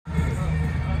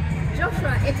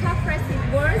a tough race it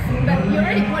was, but you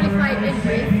already qualified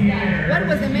anyway. What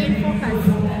was the main focus?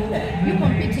 You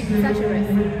competing in such a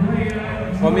race?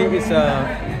 For me, it's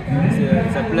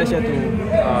a pleasure to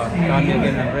come here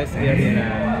again and race here in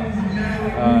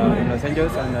Los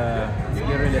Angeles, and it's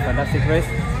been really a fantastic race,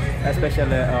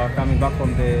 especially coming back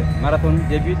from the marathon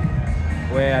debut,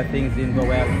 where I think didn't go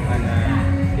well, and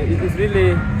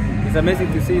it's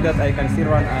amazing to see that I can still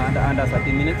run under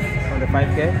 30 minutes on the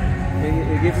 5K.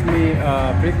 It gives me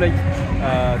privilege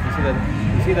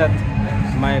to see that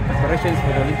my preparations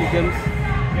for the Olympic Games,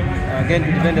 again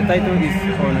to defend the title, is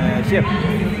on shape.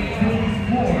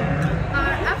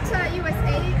 After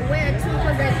USA, where to,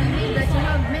 because I believe that you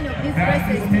have many of these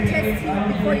races to test you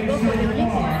before you go for the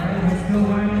Olympics.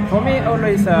 For me,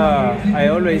 I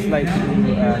always like to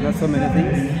do not so many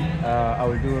things. I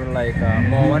will do like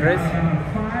more one race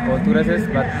or two races,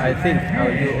 but I think I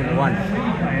will do only one.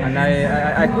 And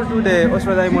I could do the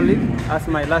Australia Diamond League as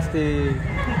my last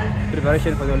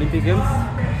preparation for the Olympic Games,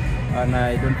 and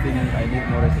I don't think I need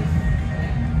more races.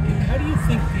 How do you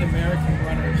think the American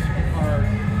runners are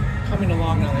coming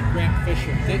along now, like Grant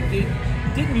Fisher? They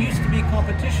didn't used to be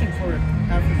competition for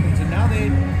Africans, and now they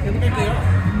look like they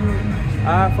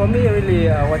are. For me, really,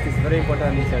 what is very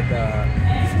important is that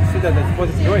see that the sport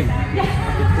is growing.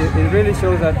 It really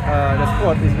shows that the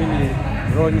sport is really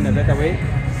growing in a better way.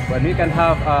 When we can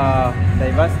have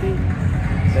diversity,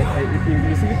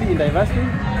 inclusivity in diversity,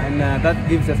 and that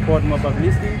gives the sport more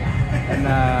publicity, and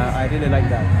I really like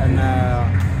that. And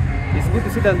it's good to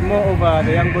see that more of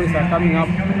the young boys are coming up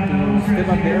to step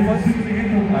up their efforts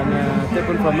and take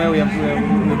on from where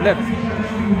we've left.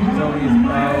 So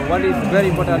what is very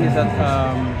important is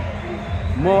that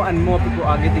more and more people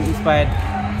are getting inspired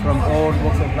from all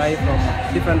walks of life, from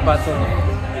different parts of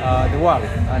the world,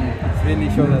 and it really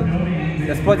shows that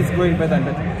the sport is going better and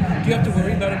better. Do you have to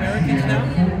worry about Americans now?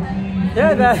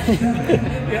 Yeah,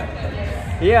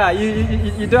 yeah.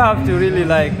 You don't have to really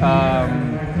like.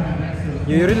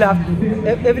 You really have to.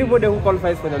 Everybody who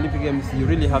qualifies for the Olympic Games, you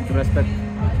really have to respect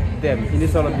them in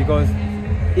this Olympic, because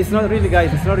it's not really,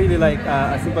 guys. It's not really like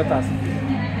a simple task.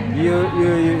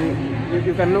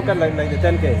 You can look at like the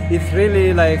 10K. It's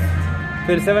really like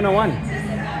 37:01.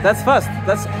 That's fast.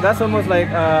 That's almost like.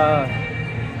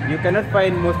 You cannot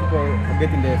find most people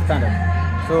getting the standard.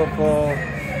 So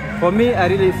for me, I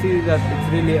really see that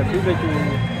it's really a privilege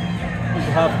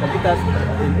to have competitors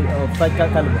of such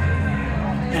caliber.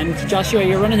 And Joshua,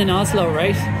 you're running in Oslo,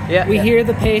 right? Yeah. We hear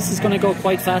the pace is going to go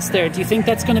quite fast there. Do you think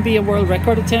that's going to be a world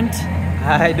record attempt?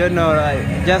 I don't know. I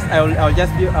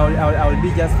will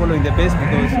be just following the pace,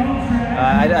 because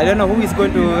I don't know who is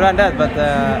going to run that, but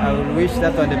I will wish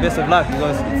that one the best of luck,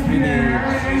 because it's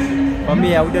really, for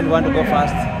me, I wouldn't want to go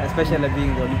fast, especially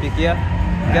being the Olympic year,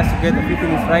 just to get the few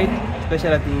things right,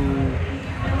 especially to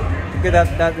get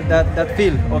that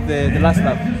feel of the last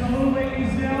lap.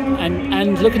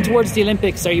 And looking towards the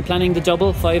Olympics, are you planning the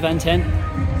double, 5 and 10?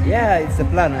 Yeah, it's the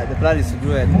plan. The plan is to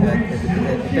do it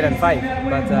at 10 and 5,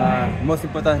 but most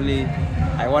importantly,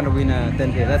 I want to win a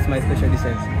 10K. That's my special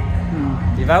distance.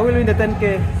 If I will win the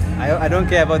 10K, I don't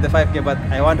care about the 5K, but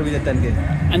I want to win the 10K.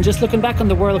 And just looking back on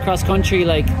the World Cross Country,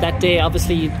 like that day,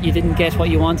 obviously you didn't get what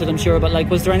you wanted, I'm sure, but like,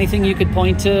 was there anything you could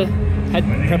point to? Had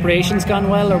preparations gone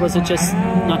well, or was it just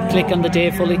not click on the day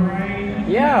fully?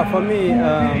 Yeah, for me,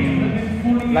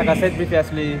 like I said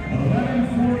previously,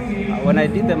 when I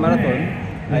did the marathon,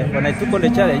 when I took on the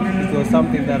challenge, it was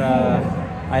something that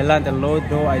I learned a lot,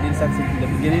 though I didn't succeed in the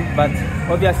beginning, but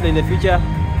obviously in the future,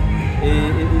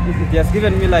 it has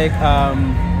given me like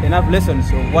enough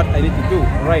lessons of what I need to do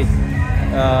right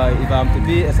if I'm to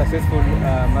be a successful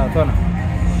marathoner.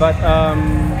 But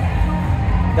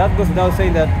that goes without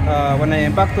saying that when I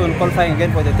embarked on qualifying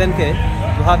again for the 10K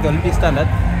to have the Olympic standard,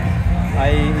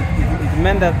 it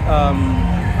meant that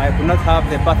I could not have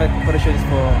the perfect preparations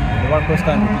for the World Cross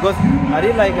Country, because I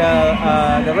did like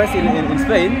the race in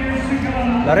Spain,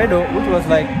 Laredo, which was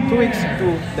like 2 weeks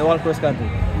to the World Cross Country.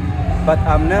 But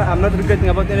I'm not regretting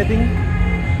about anything.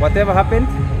 Whatever happened,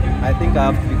 I think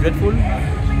I have to be grateful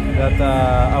that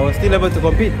I was still able to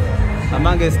compete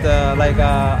amongst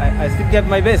I still gave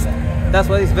my best. That's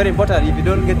what is very important. If you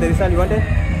don't get the result you wanted,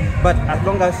 but as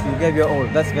long as you gave your all,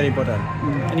 that's very important.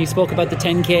 And you spoke about the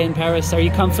 10K in Paris. Are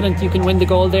you confident you can win the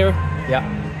gold there? Yeah.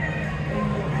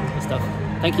 Good stuff.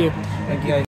 Thank you. Thank you, guys.